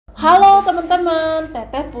Halo teman-teman,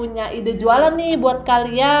 teteh punya ide jualan nih buat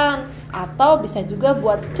kalian. Atau bisa juga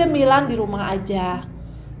buat cemilan di rumah aja.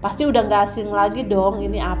 Pasti udah gak asing lagi dong,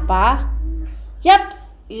 ini apa?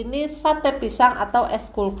 Yaps, ini sate pisang atau es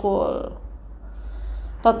kul-kul.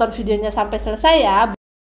 Tonton videonya sampai selesai ya.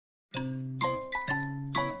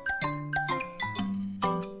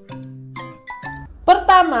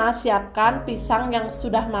 Pertama, siapkan pisang yang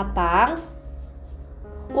sudah matang.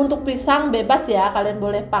 Untuk pisang bebas ya, kalian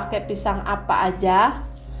boleh pakai pisang apa aja.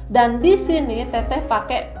 Dan di sini teteh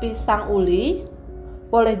pakai pisang uli,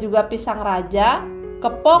 boleh juga pisang raja,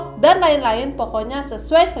 kepok dan lain-lain, pokoknya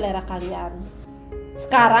sesuai selera kalian.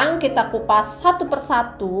 Sekarang kita kupas satu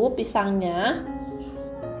persatu pisangnya.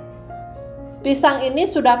 Pisang ini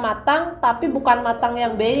sudah matang, tapi bukan matang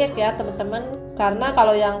yang beyek ya teman-teman, karena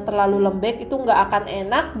kalau yang terlalu lembek itu nggak akan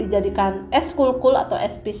enak dijadikan es kul-kul atau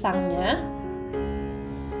es pisangnya.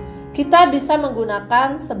 Kita bisa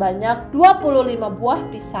menggunakan sebanyak 25 buah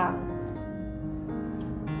pisang.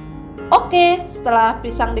 Oke, setelah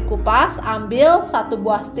pisang dikupas, ambil satu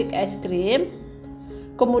buah stik es krim.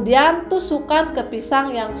 Kemudian tusukkan ke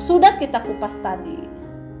pisang yang sudah kita kupas tadi.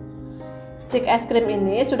 Stik es krim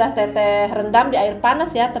ini sudah teteh rendam di air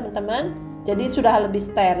panas ya teman-teman. Jadi sudah lebih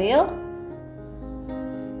steril.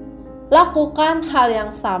 Lakukan hal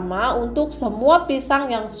yang sama untuk semua pisang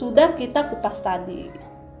yang sudah kita kupas tadi.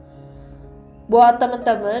 Buat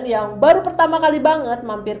teman-teman yang baru pertama kali banget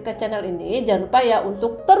mampir ke channel ini, jangan lupa ya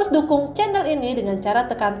untuk terus dukung channel ini dengan cara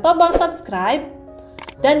tekan tombol subscribe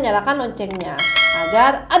dan nyalakan loncengnya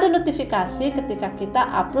agar ada notifikasi ketika kita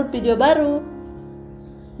upload video baru.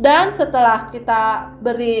 Dan setelah kita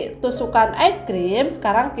beri tusukan es krim,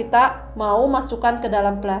 sekarang kita mau masukkan ke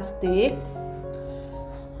dalam plastik.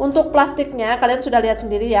 Untuk plastiknya kalian sudah lihat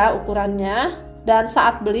sendiri ya ukurannya. Dan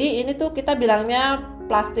saat beli ini tuh kita bilangnya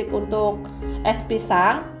plastik untuk es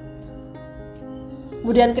pisang.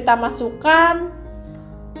 Kemudian kita masukkan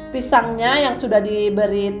pisangnya yang sudah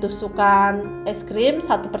diberi tusukan es krim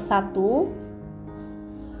satu persatu.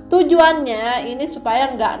 Tujuannya ini supaya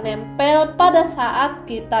nggak nempel pada saat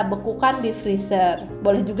kita bekukan di freezer.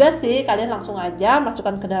 Boleh juga sih kalian langsung aja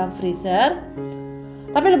masukkan ke dalam freezer.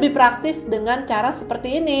 Tapi lebih praktis dengan cara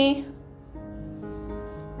seperti ini.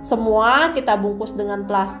 Semua kita bungkus dengan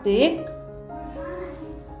plastik.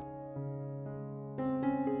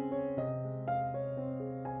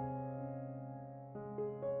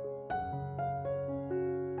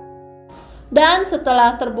 Dan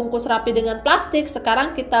setelah terbungkus rapi dengan plastik,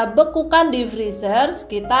 sekarang kita bekukan di freezer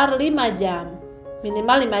sekitar 5 jam.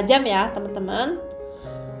 Minimal 5 jam ya teman-teman.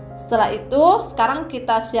 Setelah itu, sekarang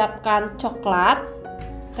kita siapkan coklat.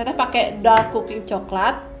 Teteh pakai dark cooking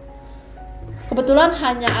coklat. Kebetulan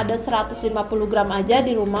hanya ada 150 gram aja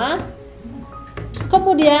di rumah.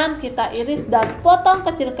 Kemudian kita iris dan potong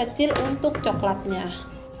kecil-kecil untuk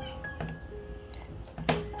coklatnya.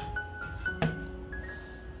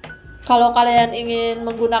 Kalau kalian ingin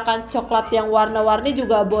menggunakan coklat yang warna-warni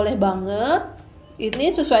juga boleh banget.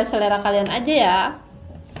 Ini sesuai selera kalian aja ya.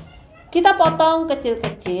 Kita potong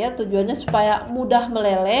kecil-kecil, tujuannya supaya mudah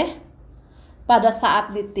meleleh pada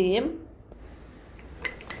saat ditim.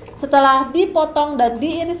 Setelah dipotong dan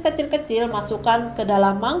diiris kecil-kecil, masukkan ke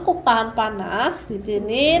dalam mangkuk tahan panas. Di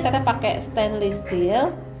sini teteh pakai stainless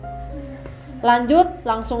steel. Lanjut,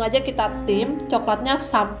 langsung aja kita tim coklatnya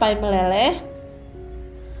sampai meleleh.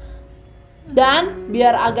 Dan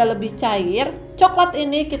biar agak lebih cair, coklat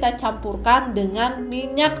ini kita campurkan dengan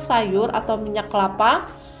minyak sayur atau minyak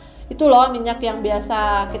kelapa. Itu loh minyak yang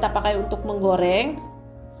biasa kita pakai untuk menggoreng.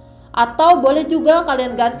 Atau boleh juga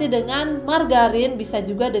kalian ganti dengan margarin, bisa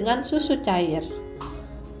juga dengan susu cair.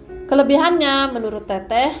 Kelebihannya menurut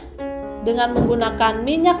teteh, dengan menggunakan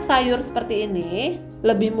minyak sayur seperti ini,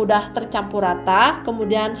 lebih mudah tercampur rata,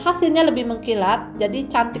 kemudian hasilnya lebih mengkilat, jadi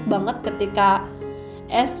cantik banget ketika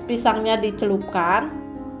es pisangnya dicelupkan.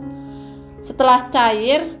 Setelah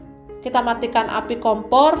cair, kita matikan api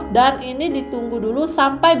kompor dan ini ditunggu dulu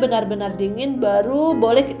sampai benar-benar dingin baru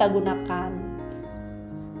boleh kita gunakan.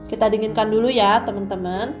 Kita dinginkan dulu ya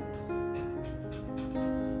teman-teman.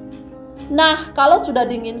 Nah, kalau sudah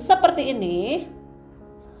dingin seperti ini,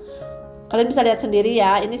 kalian bisa lihat sendiri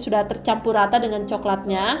ya, ini sudah tercampur rata dengan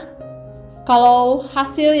coklatnya. Kalau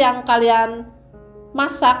hasil yang kalian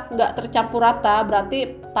masak nggak tercampur rata,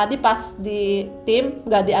 berarti tadi pas di tim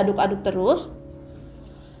nggak diaduk-aduk terus.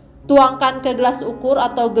 Tuangkan ke gelas ukur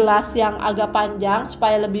atau gelas yang agak panjang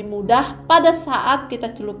supaya lebih mudah pada saat kita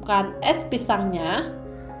celupkan es pisangnya.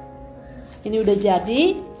 Ini udah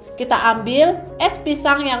jadi. Kita ambil es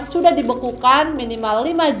pisang yang sudah dibekukan minimal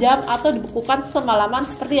 5 jam atau dibekukan semalaman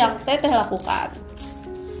seperti yang teteh lakukan.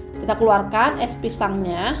 Kita keluarkan es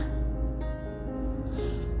pisangnya.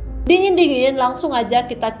 Dingin-dingin langsung aja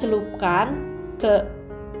kita celupkan ke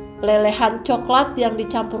lelehan coklat yang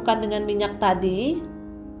dicampurkan dengan minyak tadi.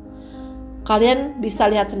 Kalian bisa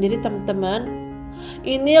lihat sendiri teman-teman.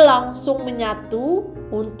 Ini langsung menyatu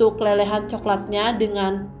untuk lelehan coklatnya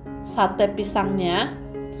dengan sate pisangnya.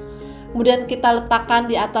 Kemudian kita letakkan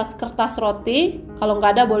di atas kertas roti. Kalau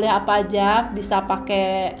nggak ada boleh apa aja, bisa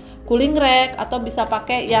pakai cooling rack atau bisa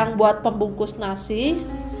pakai yang buat pembungkus nasi.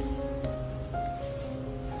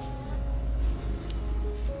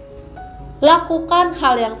 Lakukan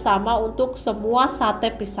hal yang sama untuk semua sate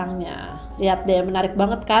pisangnya. Lihat deh, menarik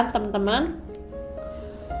banget kan teman-teman?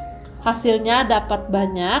 Hasilnya dapat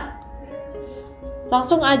banyak.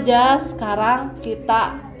 Langsung aja sekarang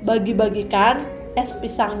kita bagi-bagikan es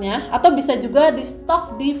pisangnya, atau bisa juga di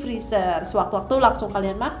stok di freezer sewaktu-waktu langsung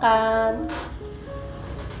kalian makan.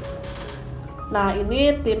 Nah,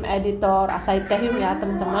 ini tim editor Assalamualaikum ya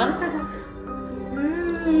teman-teman.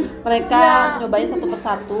 Mereka nyobain satu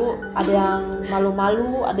persatu, ada yang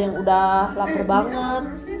malu-malu, ada yang udah lapar banget.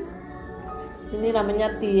 Ini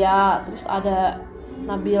namanya Tia, terus ada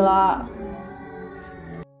Nabila.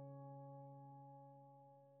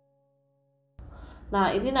 Nah,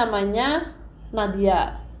 ini namanya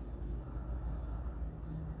Nadia.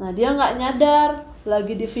 Nah, dia nggak nyadar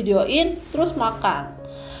lagi di videoin terus makan.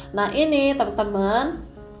 Nah, ini teman-teman,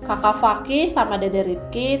 kakak Faki sama dede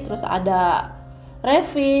Rifki, terus ada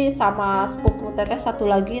Revi sama sepupu teteh satu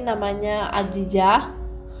lagi namanya Ajijah.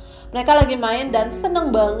 Mereka lagi main dan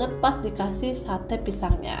seneng banget pas dikasih sate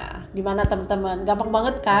pisangnya. Gimana teman-teman? Gampang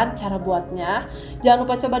banget kan cara buatnya? Jangan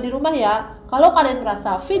lupa coba di rumah ya. Kalau kalian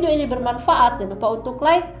merasa video ini bermanfaat, jangan lupa untuk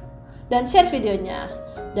like dan share videonya.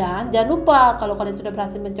 Dan jangan lupa kalau kalian sudah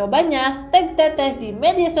berhasil mencobanya, tag teteh di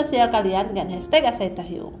media sosial kalian dengan hashtag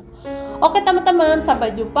Assalamualaikum. Oke teman-teman,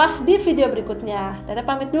 sampai jumpa di video berikutnya. Teteh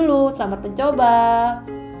pamit dulu, selamat mencoba.